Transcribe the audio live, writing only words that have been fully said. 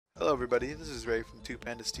Hello everybody, this is Ray from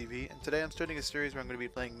 2Pandas TV, and today I'm starting a series where I'm going to be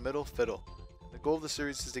playing Middle Fiddle. The goal of the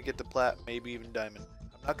series is to get to Plat, maybe even Diamond.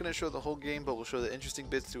 I'm not going to show the whole game, but we'll show the interesting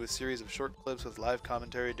bits through a series of short clips with live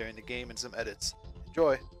commentary during the game and some edits.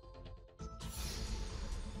 Enjoy!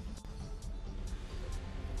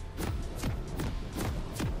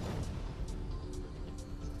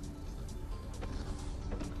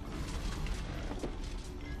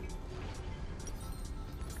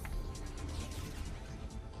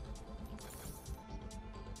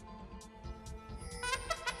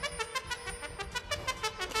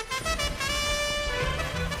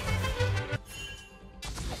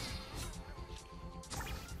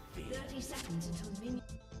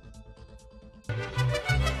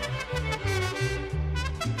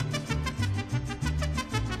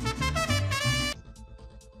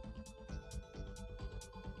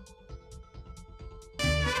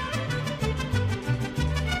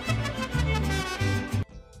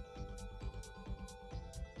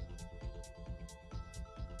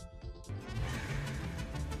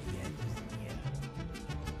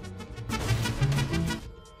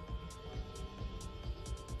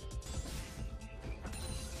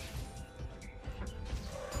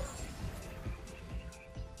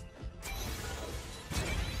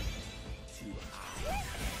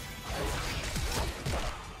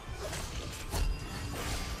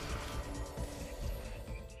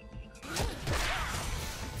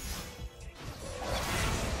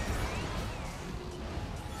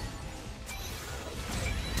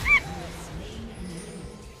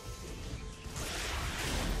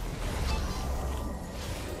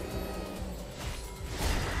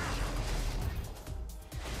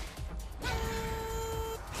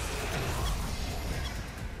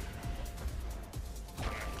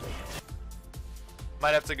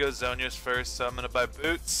 Might have to go Zonia's first, so I'm gonna buy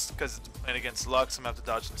boots because it's playing against Lux. I'm gonna have to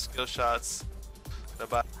dodge some skill shots.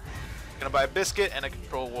 Gonna buy a biscuit and a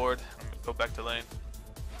control ward. I'm gonna go back to lane.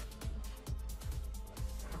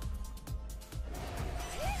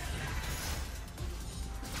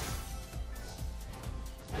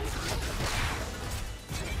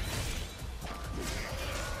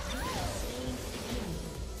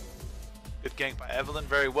 Good gank by Evelyn.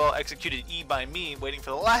 Very well executed E by me, waiting for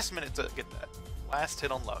the last minute to get that last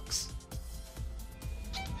hit on Lux.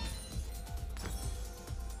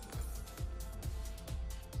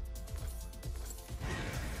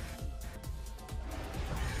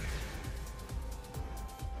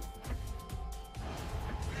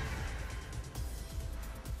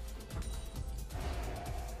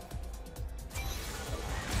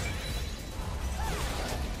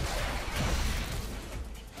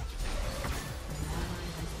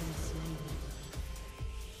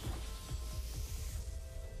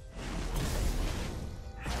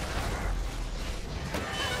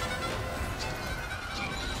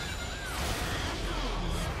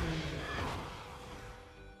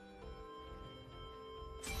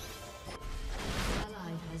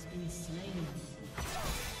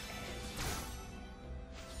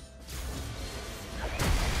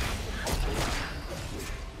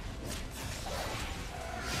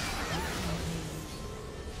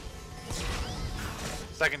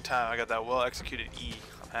 Second time I got that well executed E.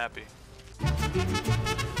 I'm happy.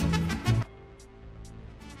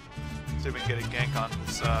 See if we can get a gank on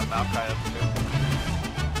this Malphite up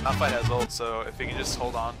too. Malphite has ult, so if he can just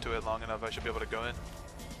hold on to it long enough, I should be able to go in.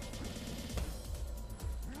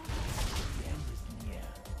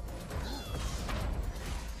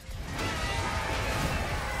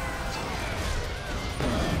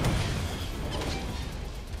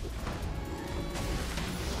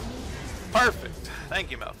 Perfect. Thank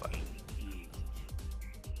you, Malphite.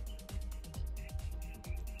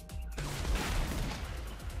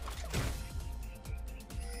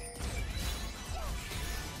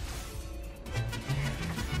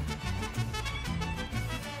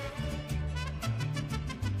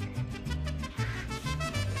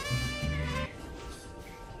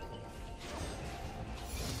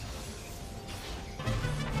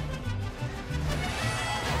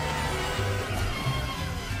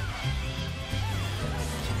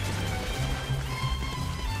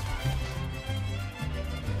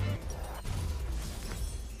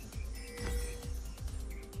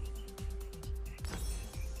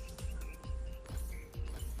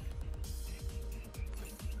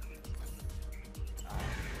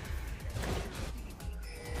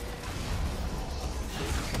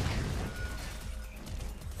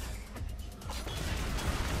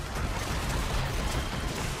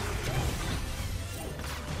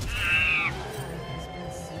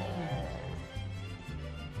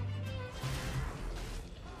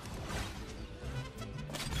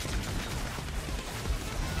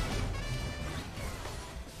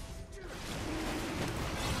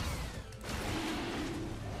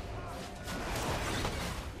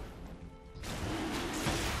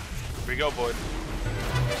 we go, boy.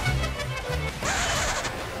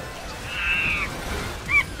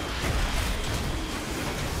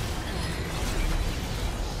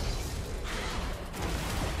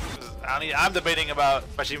 I'm debating about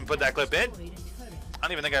if I should even put that clip in. I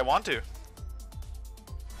don't even think I want to.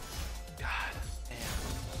 God damn.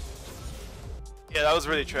 Yeah, that was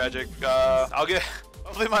really tragic. I'll get.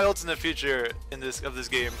 Hopefully, my ults in the future in this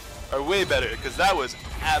game are way better, because that was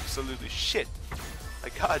absolutely shit.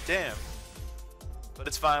 Like, god damn. But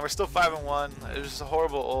it's fine. We're still 5-1. It was just a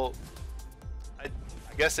horrible ult. I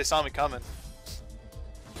guess they saw me coming.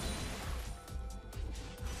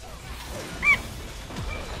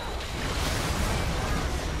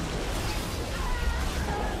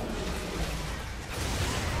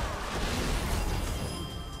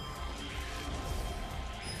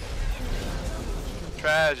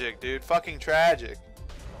 Tragic, dude. Fucking tragic.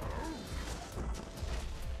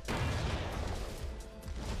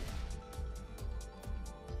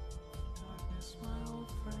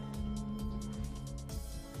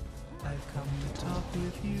 I've come to talk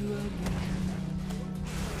with you again,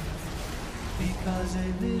 because a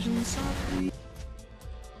vision softly.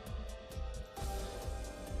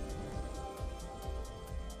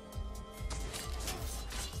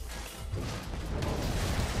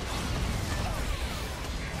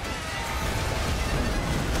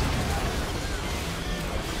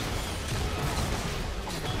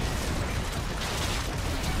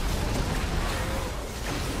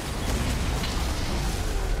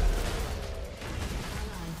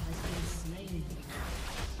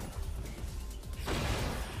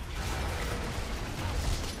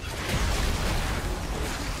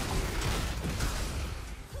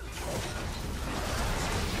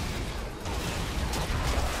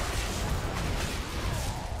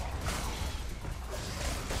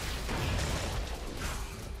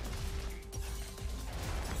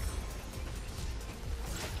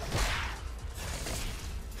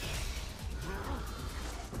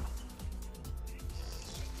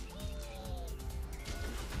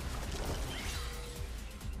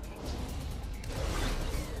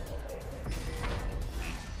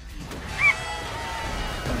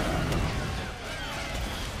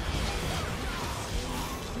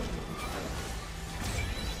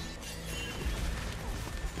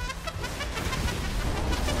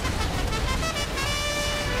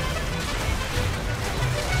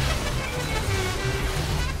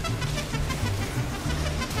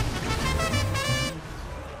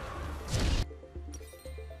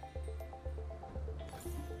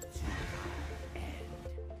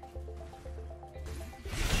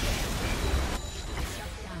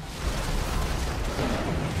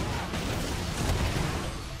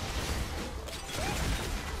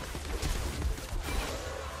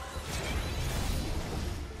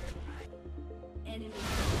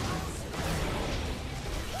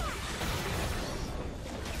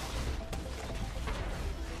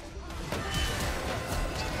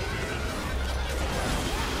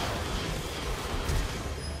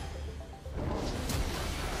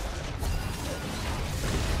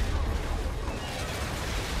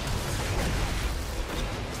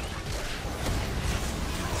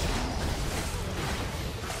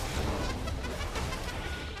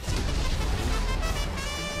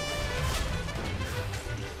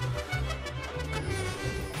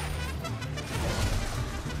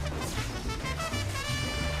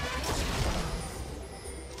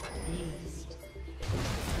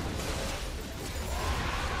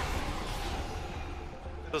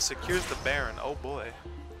 Fiddle secures the Baron. Oh boy.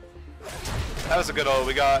 That was a good ult.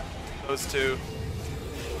 We got those two.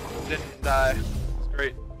 Didn't die. It's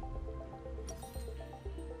great.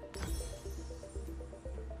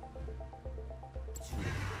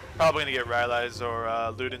 Probably gonna get Rylai's or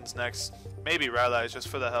Luden's next. Maybe Rylai's just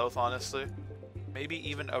for the health, honestly. Maybe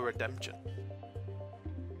even a redemption.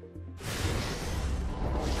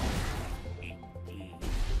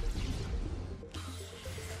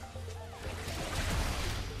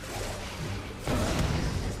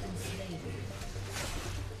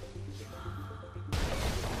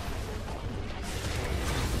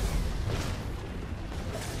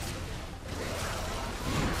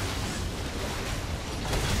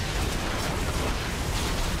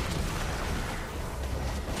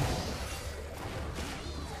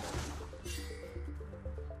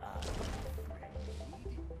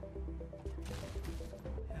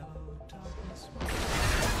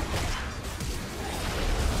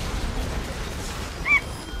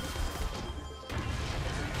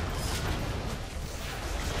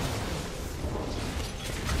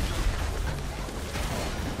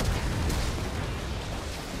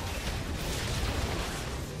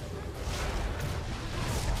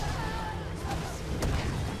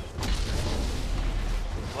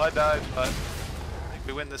 Well, I died, but I think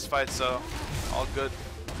we win this fight, so all good.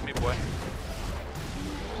 Me boy.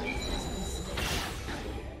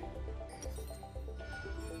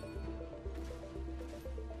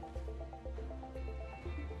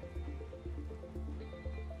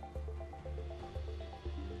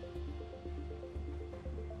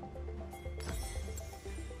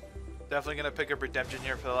 Definitely gonna pick up redemption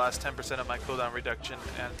here for the last 10% of my cooldown reduction,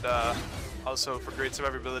 and also for great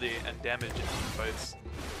survivability and damage in team fights.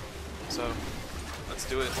 So let's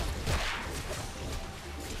do it.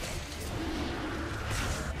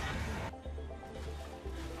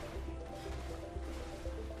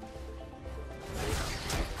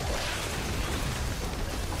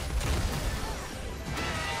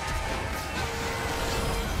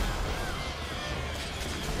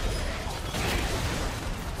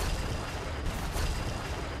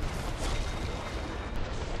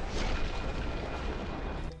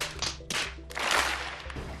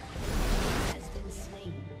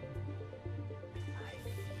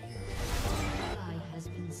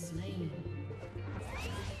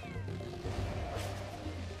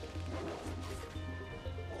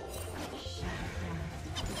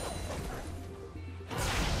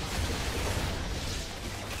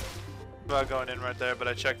 About going in right there, but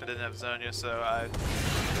I checked it didn't have Zonia, so I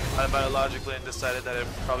thought about it logically and decided that it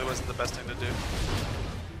probably wasn't the best thing to do.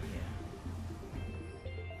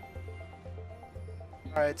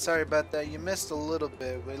 Alright, sorry about that. You missed a little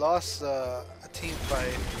bit. We lost a team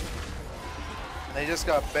fight. And they just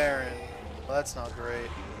got Baron. Well, that's not great.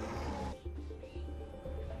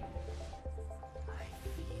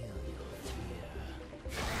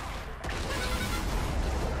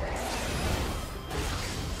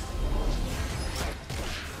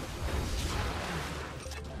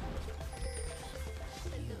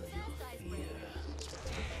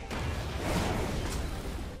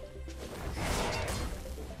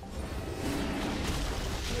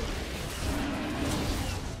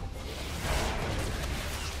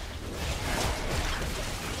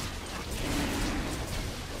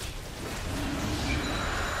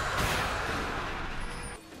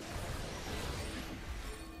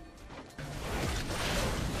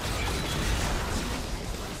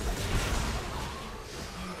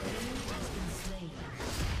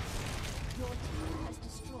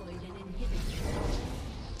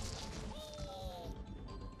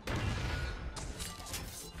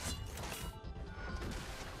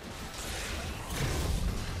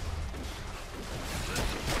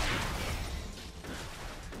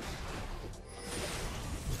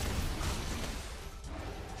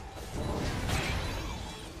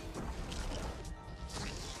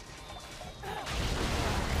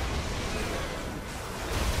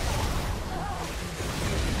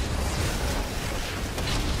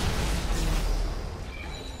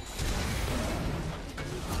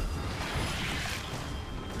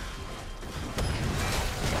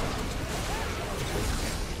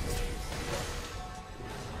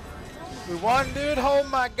 We won, dude. Oh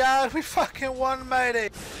my god, we fucking won, matey.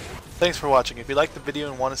 Thanks for watching. If you liked the video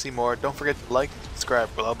and want to see more, don't forget to like and subscribe,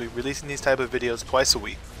 where I'll be releasing these type of videos twice a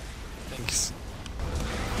week. Thanks.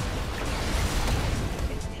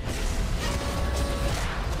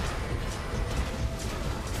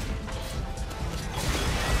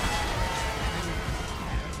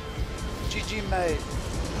 GG, mate.